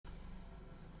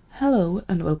Hello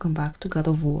and welcome back to God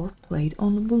of War played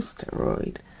on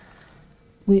Boosteroid.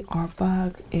 We are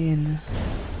back in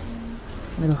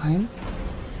Middelheim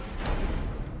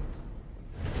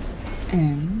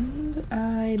and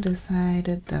I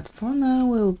decided that for now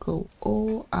we'll go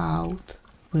all out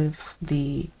with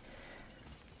the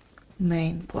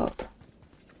main plot.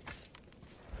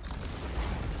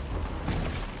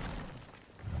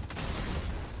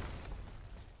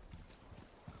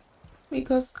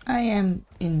 Because I am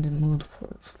in the mood for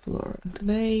exploring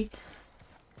today,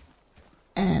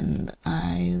 and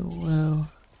I will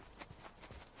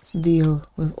deal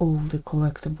with all the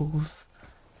collectibles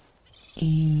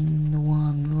in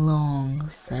one long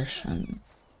session.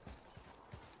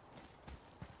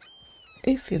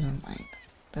 If you don't mind,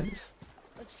 that is.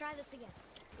 Let's try this again,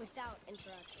 without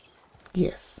interruptions.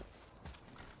 Yes.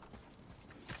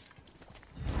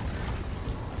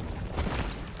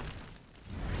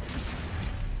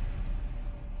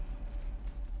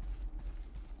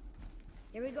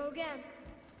 Here we go again.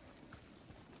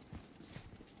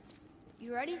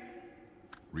 You ready?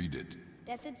 Read it.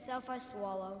 Death itself I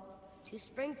swallow, to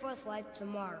spring forth life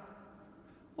tomorrow.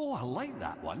 Oh, I like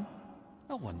that one.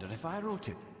 I wonder if I wrote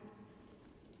it.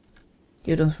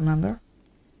 You don't remember?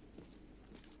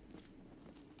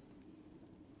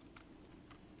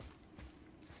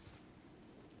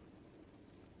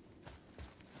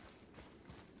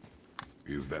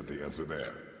 Is that the answer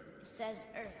there? It says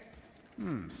Earth.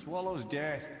 Swallows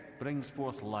death, brings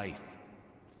forth life.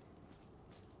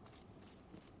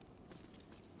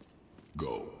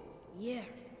 Go. Yeah.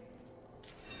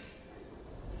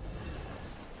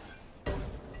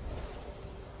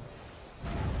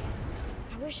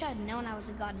 I wish I'd known I was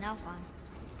a god in Alphon.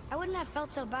 I wouldn't have felt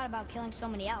so bad about killing so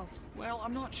many elves. Well,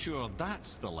 I'm not sure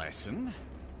that's the lesson.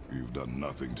 You've done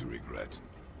nothing to regret.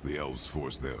 The elves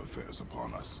forced their affairs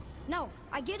upon us. No,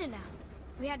 I get it now.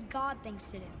 We had god things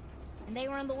to do, and they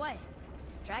were in the way,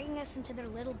 dragging us into their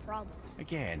little problems.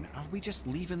 Again, are we just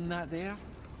leaving that there?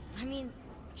 I mean,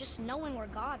 just knowing we're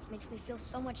gods makes me feel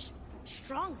so much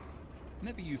stronger.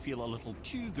 Maybe you feel a little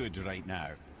too good right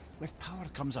now. With power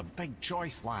comes a big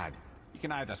choice, lad. You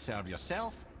can either serve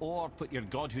yourself, or put your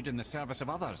godhood in the service of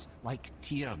others, like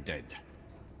Tyr did.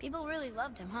 People really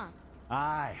loved him, huh?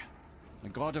 Aye, the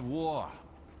god of war,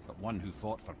 but one who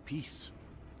fought for peace.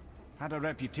 Had a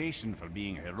reputation for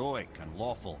being heroic and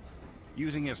lawful,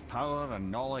 using his power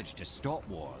and knowledge to stop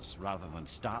wars rather than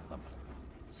start them.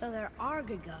 So there are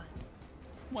good gods.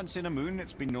 Once in a moon,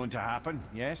 it's been known to happen,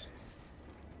 yes?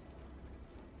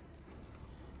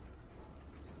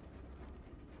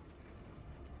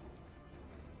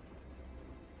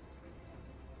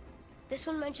 This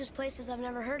one mentions places I've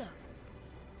never heard of.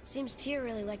 Seems Tyr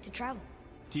really liked to travel.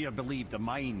 Tyr believed the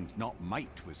mind, not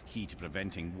might, was key to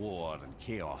preventing war and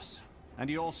chaos. And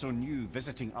he also knew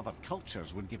visiting other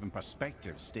cultures would give him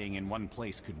perspective staying in one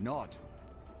place could not.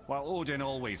 While Odin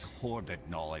always hoarded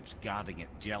knowledge, guarding it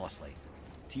jealously,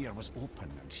 Tyr was open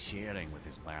and sharing with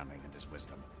his learning and his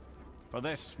wisdom. For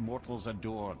this, mortals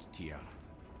adored Tyr,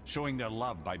 showing their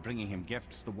love by bringing him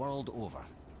gifts the world over.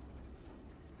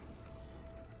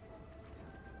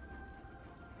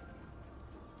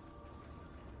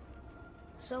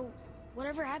 So,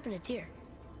 whatever happened to Tyr?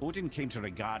 Odin came to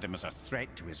regard him as a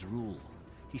threat to his rule.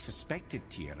 He suspected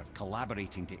Tyr of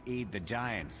collaborating to aid the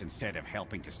Giants instead of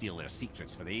helping to steal their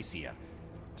secrets for the Aesir.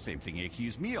 Same thing he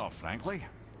accused me of, frankly.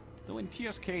 Though in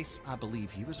Tyr's case, I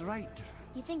believe he was right.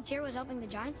 You think Tyr was helping the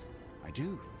Giants? I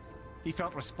do. He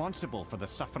felt responsible for the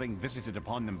suffering visited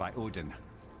upon them by Odin.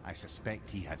 I suspect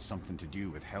he had something to do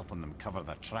with helping them cover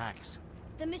their tracks.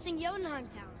 The missing Jotunheim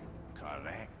Tower.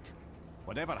 Correct.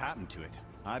 Whatever happened to it,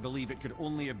 I believe it could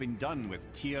only have been done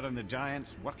with Tyr and the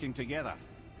Giants working together.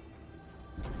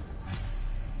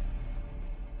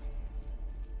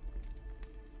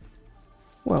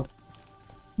 Well,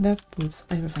 that puts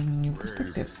everything in new Where is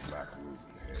perspective. this black room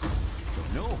head?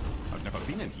 Don't know. I've never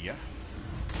been in here.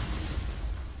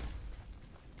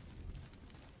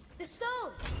 The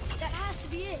stone! That has to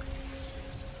be it!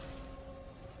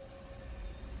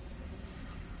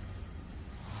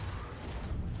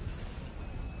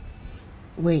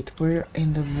 Wait, we're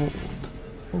in the vault.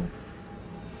 Oh,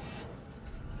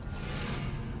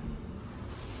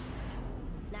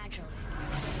 Naturally.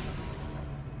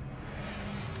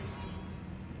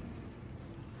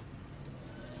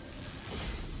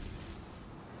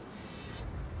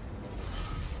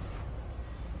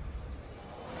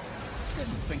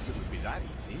 Didn't think it would be that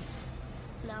easy.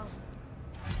 No.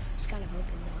 Just kind of hoping,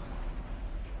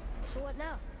 though. So what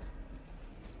now?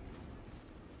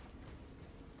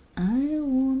 I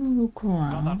wanna look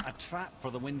Rather around. a trap for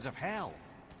the winds of hell.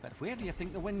 But where do you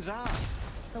think the winds are?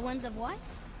 The ones of what?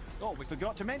 Oh, we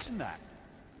forgot to mention that.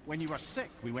 When you were sick,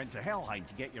 we went to Helheim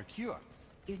to get your cure.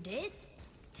 You did?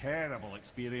 Terrible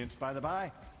experience, by the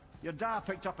by. Your dad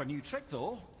picked up a new trick,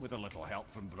 though, with a little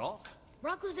help from Brock.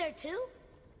 Brock was there too?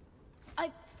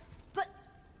 But...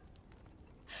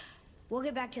 We'll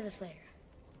get back to this later.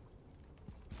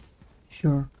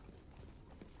 Sure.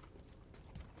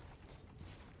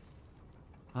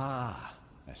 Ah,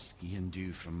 a ski and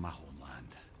do from my homeland.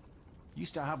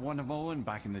 Used to have one of my own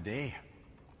back in the day.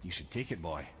 You should take it,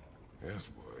 boy. Yes,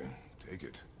 boy. Take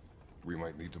it. We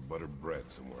might need to butter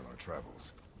bread somewhere on our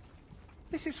travels.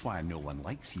 This is why no one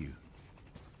likes you.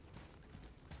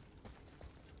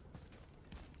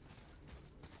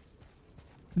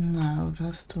 Now,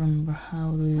 just remember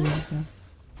how to use that.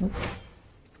 Nope.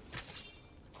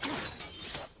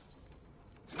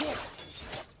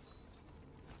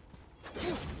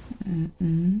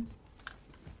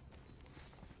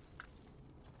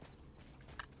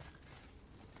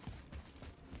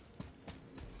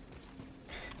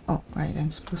 Oh, right,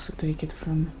 I'm supposed to take it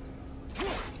from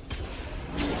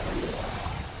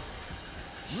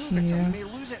Move it or you here. may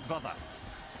lose it, brother.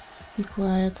 Be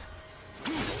quiet.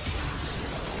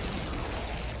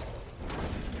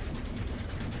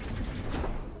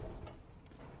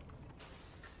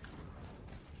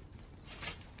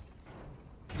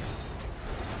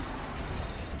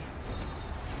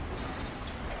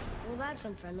 Well, that's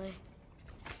unfriendly.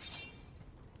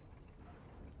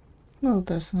 Well,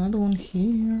 there's another one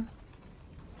here.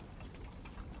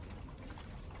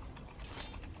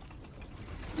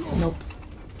 Nope.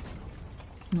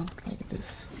 Not like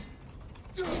this.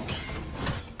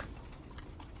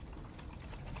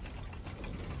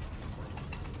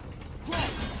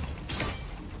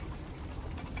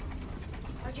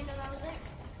 How'd you know that was there?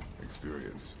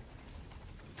 Experience.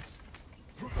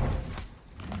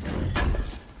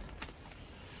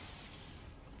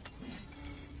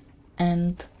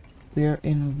 And we're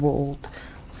in vault,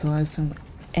 so I assume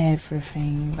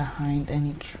everything behind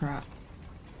any trap.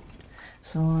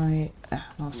 So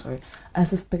I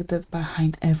suspect that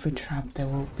behind every trap there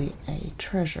will be a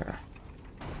treasure.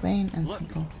 Plain and Look,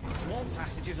 simple. small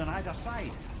passages on either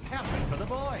side. Perfect for the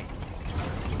boy.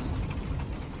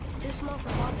 It's too small for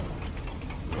Father.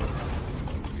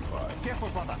 Be fine. Careful,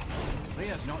 brother.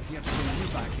 Rhea's not here to bring you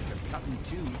back if you're cut in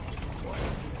two.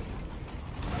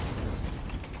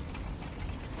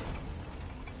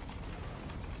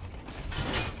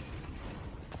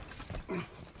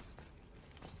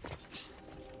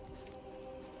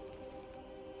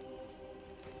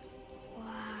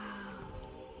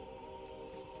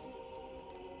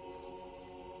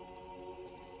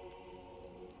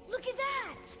 Look at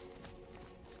that!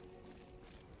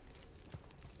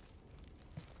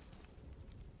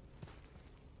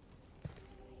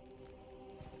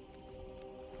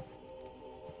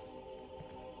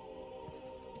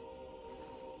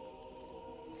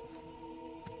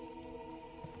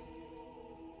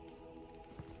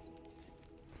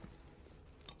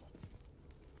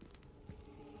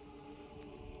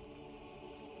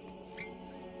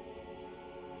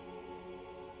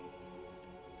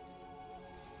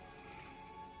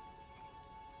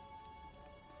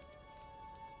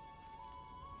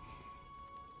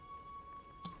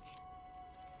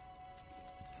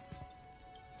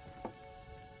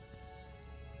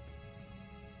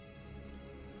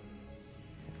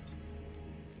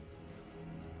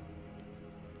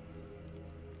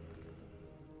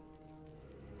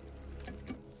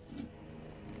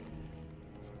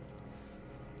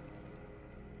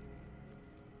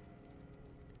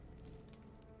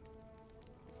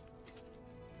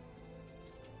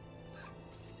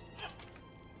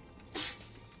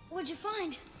 What'd you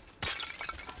find?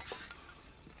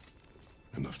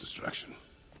 Enough distraction.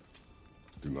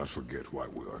 Do not forget why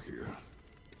we are here.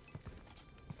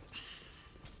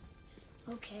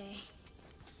 Okay.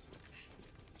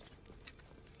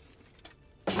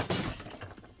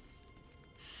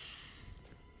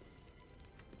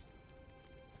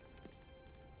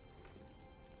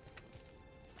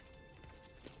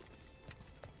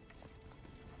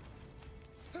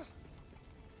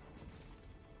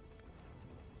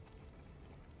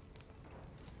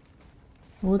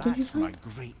 What did you That's my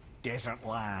find? great desert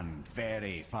land,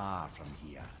 very far from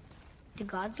here. Do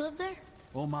gods live there?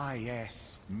 Oh my,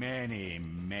 yes. Many,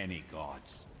 many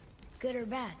gods. Good or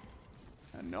bad?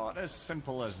 And not as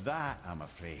simple as that, I'm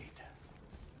afraid.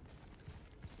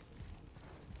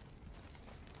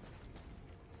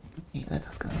 Okay, let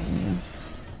us continue.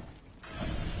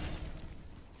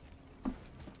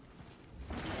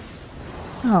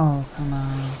 Oh, come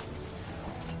on.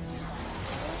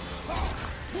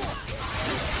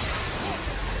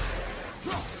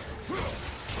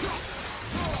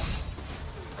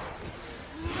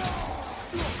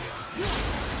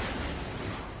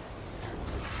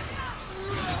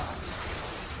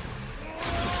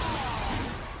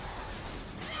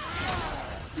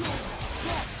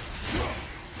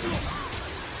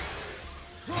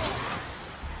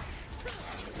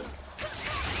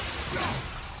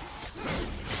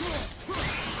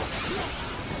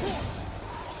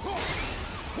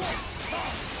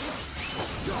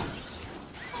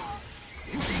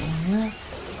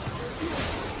 left.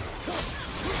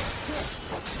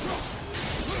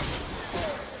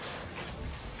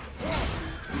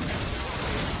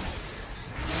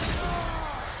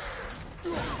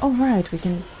 Alright, we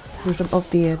can push them off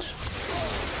the edge.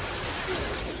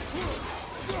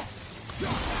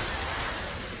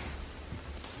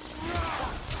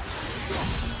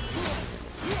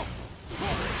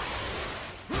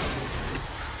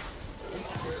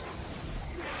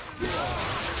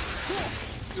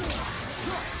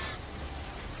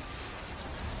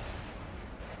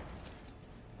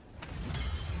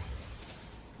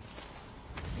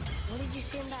 What did you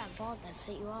see in that vault that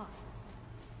set you off?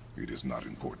 It is not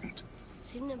important.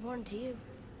 Seemed important to you.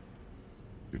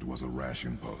 It was a rash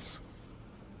impulse.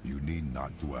 You need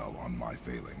not dwell on my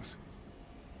failings.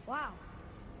 Wow,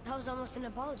 that was almost an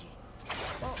apology.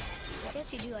 Well, I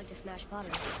guess you do like to smash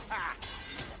pottery.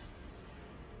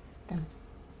 Damn.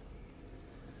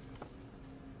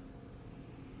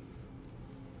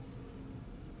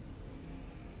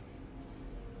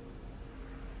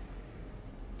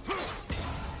 Oh,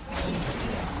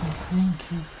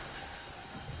 thank you.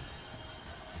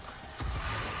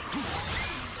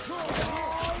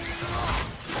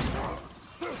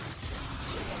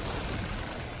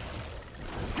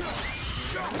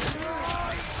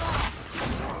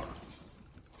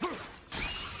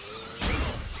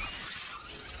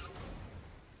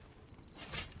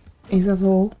 Is that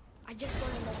all? I just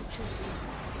want to know the truth from you,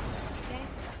 okay?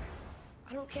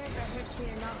 I don't care if it hurts me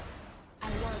or not. I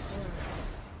want to learn.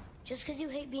 Just because you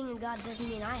hate being a god doesn't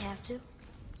mean I have to.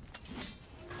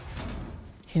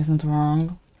 He isn't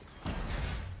wrong.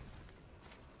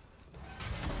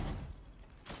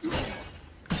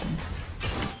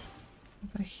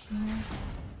 Over here.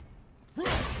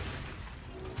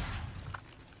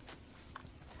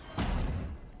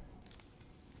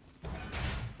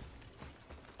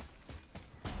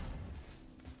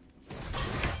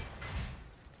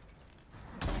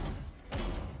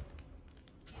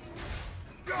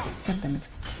 God damn it.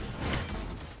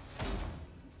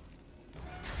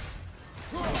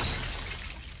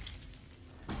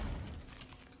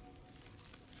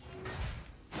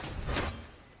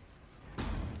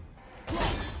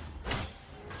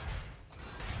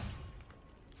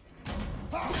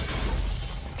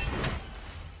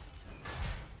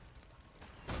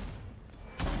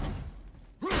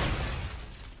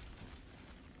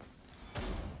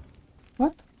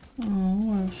 What? Oh,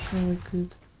 I'm sure we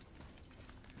could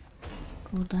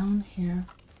go down here.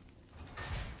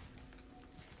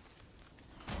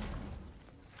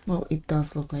 Well, it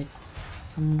does look like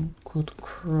someone could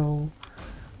crawl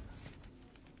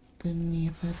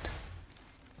beneath it.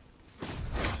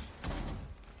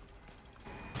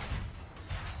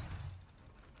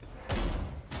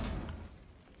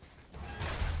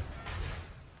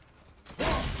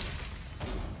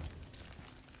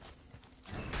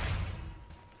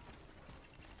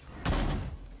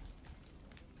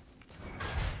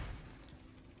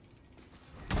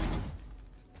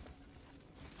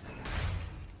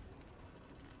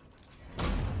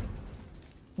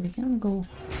 We can go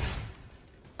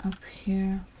up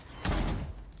here.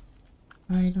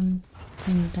 I don't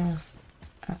think there's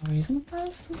a reason for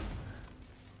us to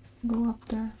go up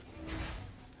there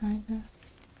either.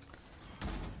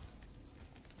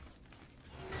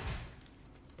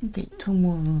 Okay, 2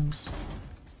 more rooms.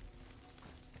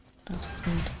 That's what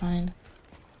we need to find.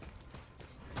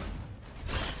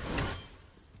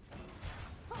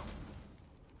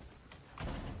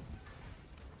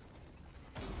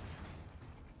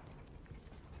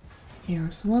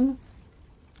 Here's one.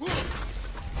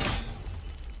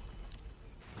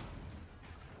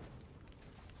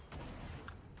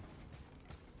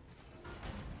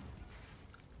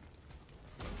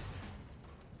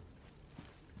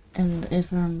 And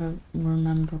if I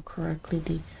remember correctly,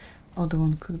 the other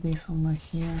one could be somewhere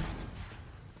here.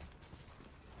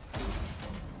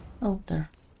 Oh, there.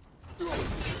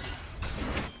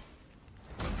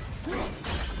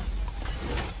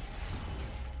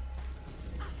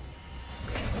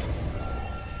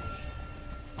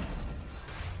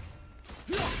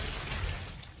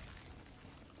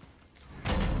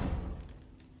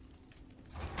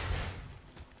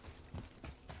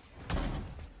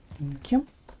 Thank you.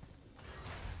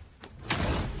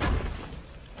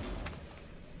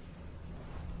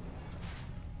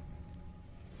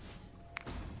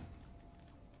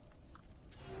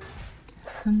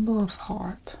 Symbol of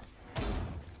heart.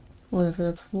 Whatever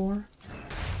that's for.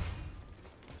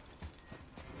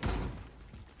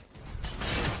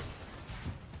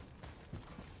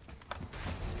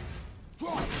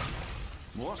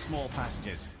 More small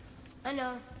passages. I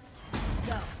know.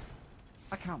 Go.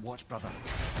 I can't watch, brother.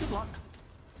 Good luck.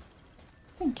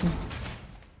 Thank you.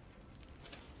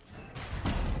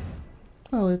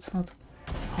 Well, it's not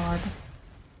hard.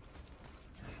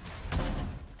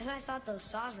 And I thought those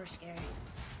saws were scary.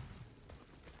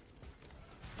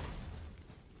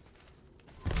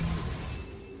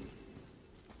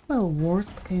 Well,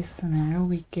 worst case scenario,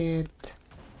 we get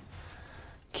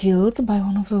killed by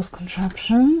one of those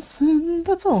contraptions, and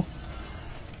that's all.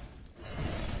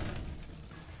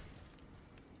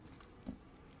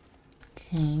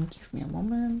 Okay, give me a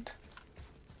moment.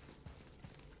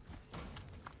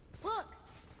 Look!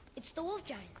 It's the wolf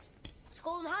giants.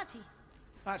 Skull and Hati.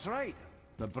 That's right.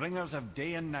 The bringers of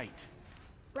day and night.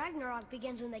 Ragnarok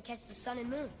begins when they catch the sun and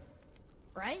moon.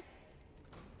 Right?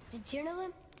 Did Tyr know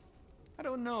them? I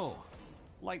don't know.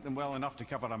 Like them well enough to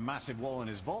cover a massive wall in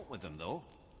his vault with them, though.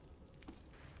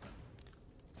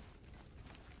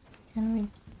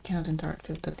 Cannot interact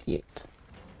with that yet.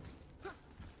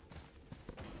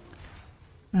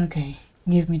 Okay,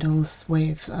 give me those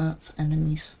waves as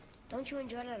enemies. Don't you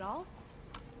enjoy it at all?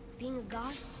 Being a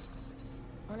god?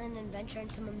 On an adventure in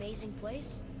some amazing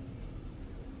place?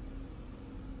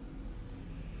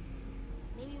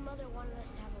 Maybe Mother wanted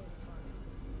us to have a little fun.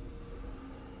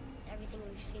 Everything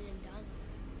we've seen and done.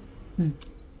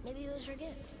 Maybe it was her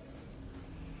gift.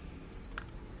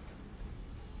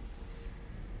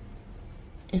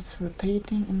 It's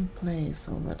rotating in place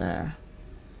over there.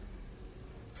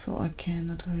 So I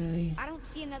cannot really... I don't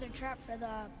see another trap for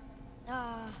the...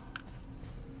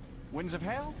 Winds of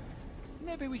Hell?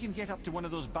 Maybe we can get up to one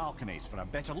of those balconies for a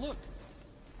better look.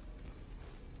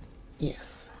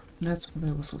 Yes, that's what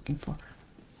I was looking for.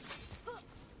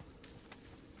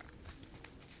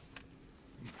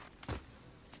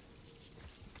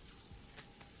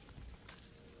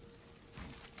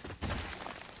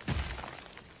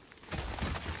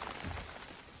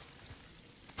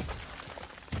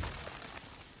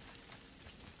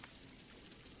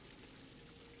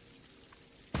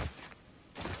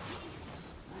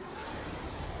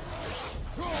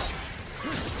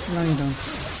 No, you don't.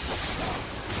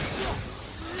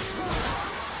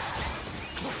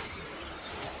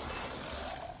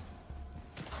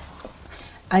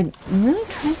 I'm really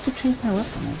trying to change my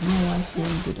weapon. I don't know why I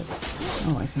didn't do that.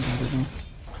 Oh, I think I did know.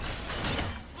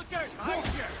 Look out! Behind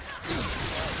you!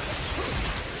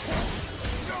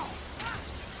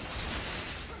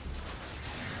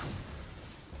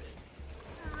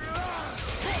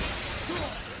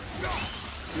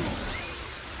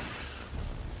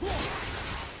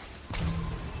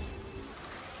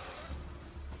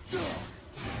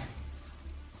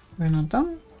 We're not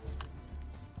done?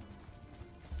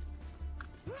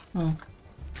 Oh.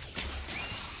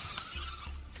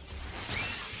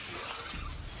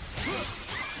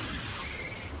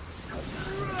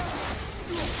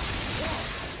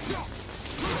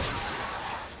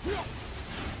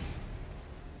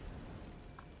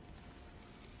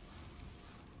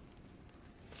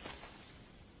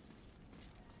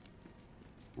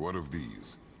 What of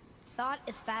these? Thought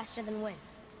is faster than wind.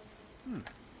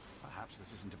 Perhaps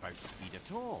this isn't about speed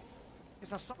at all. Is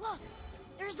there some... Look!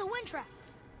 There's the wind trap!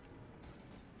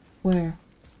 Where?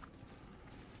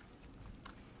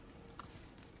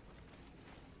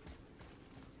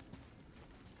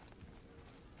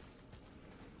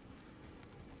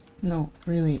 No,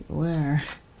 really, where?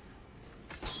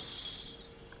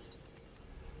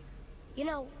 You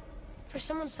know, for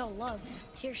someone so loved,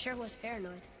 Tyr sure was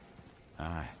paranoid.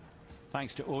 Aye.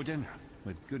 Thanks to Odin,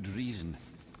 with good reason.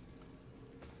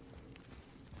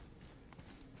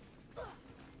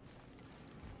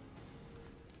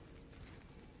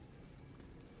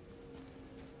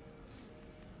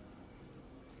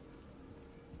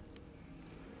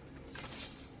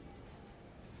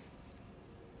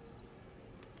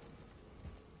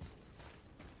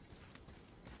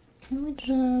 Can we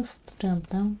just jump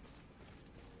down?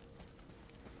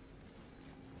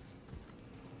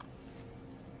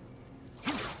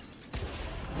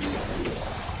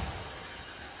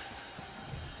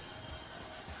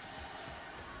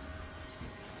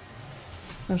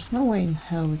 There's no way in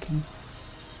hell we can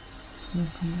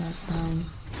come back down.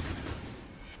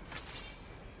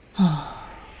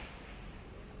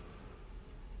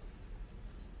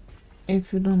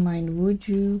 If you don't mind, would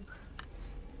you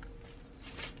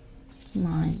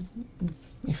mind?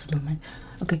 If you don't mind.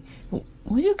 Okay,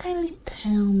 would you kindly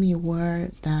tell me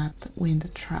where that wind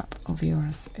trap of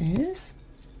yours is?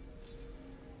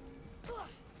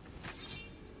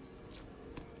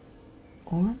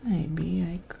 Or maybe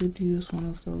I could use one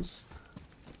of those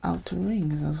outer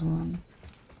rings as well.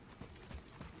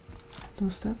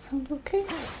 Does that sound okay?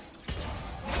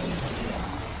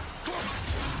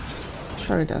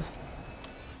 Sure it does.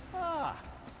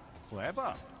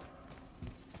 Clever.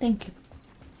 Thank you.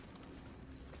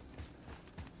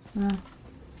 Ah.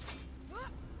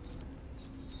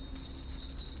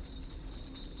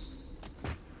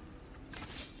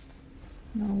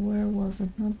 Now where was it?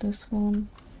 Not this one.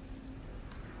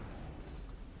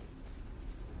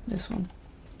 This one.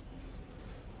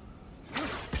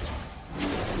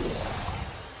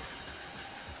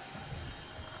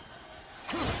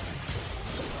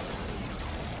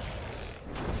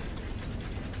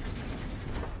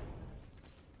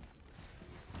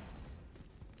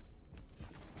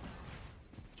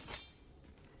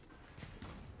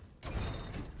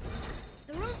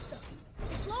 The rune stuff.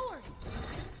 It's lower.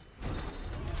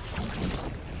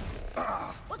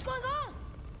 What's going on?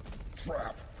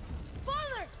 Trap!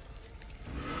 Father!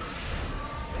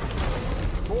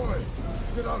 Boy,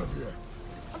 get out of here!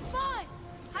 I'm fine.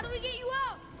 How do we get you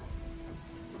out?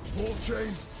 Pull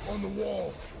chains on the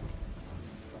wall.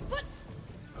 But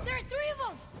there are 3 of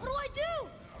them. What do I do?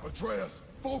 Atreus,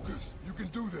 focus! You can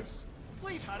do this!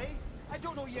 Please hurry. I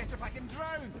don't know yet if I can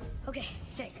drown. Okay,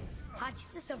 think.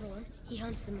 Hati's the silver one. He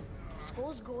hunts the moon.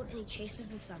 Skull's gold and he chases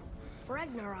the sun. For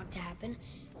Ragnarok to happen,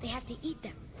 they have to eat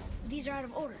them. These are out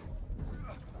of order.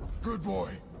 Good boy.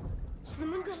 So the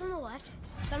moon goes on the left,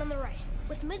 sun on the right.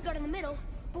 With Midgard in the middle,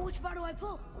 but which bar do I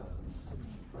pull?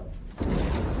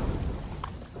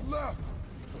 Left!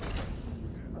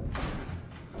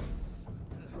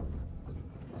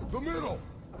 The middle!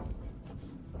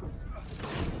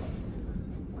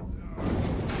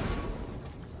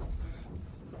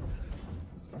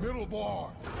 Middle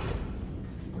bar!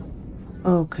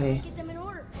 Okay. Get them in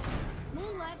order.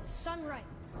 Moon left, sun right.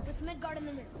 With Midgard in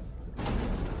the middle.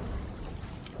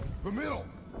 The middle!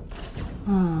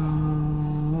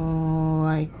 Oh,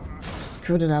 I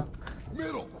screwed it up.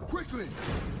 Middle! Quickly!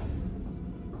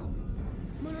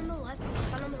 Moon on the left,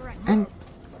 sun on the right. I'm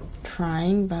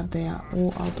trying, but they are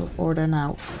all out of order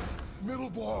now. Middle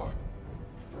bar!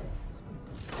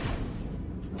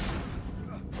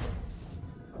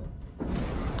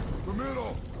 The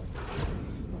middle!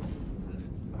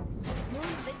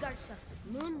 Moon, Midgard, sun.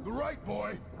 Moon, The right,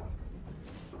 boy!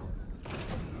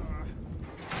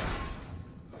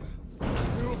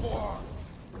 Middle bar!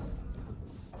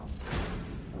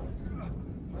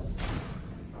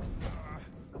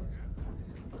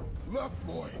 Left,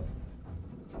 boy!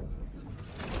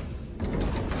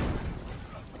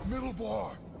 Middle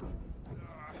bar!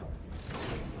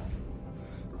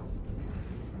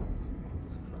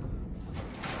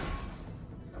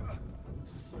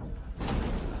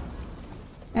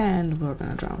 And we're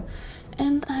gonna drown.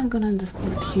 And I'm gonna end this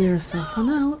part here. So for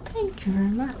now, thank you very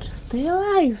much. Stay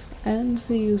alive and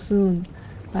see you soon.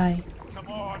 Bye. Come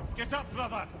on, get up,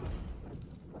 brother.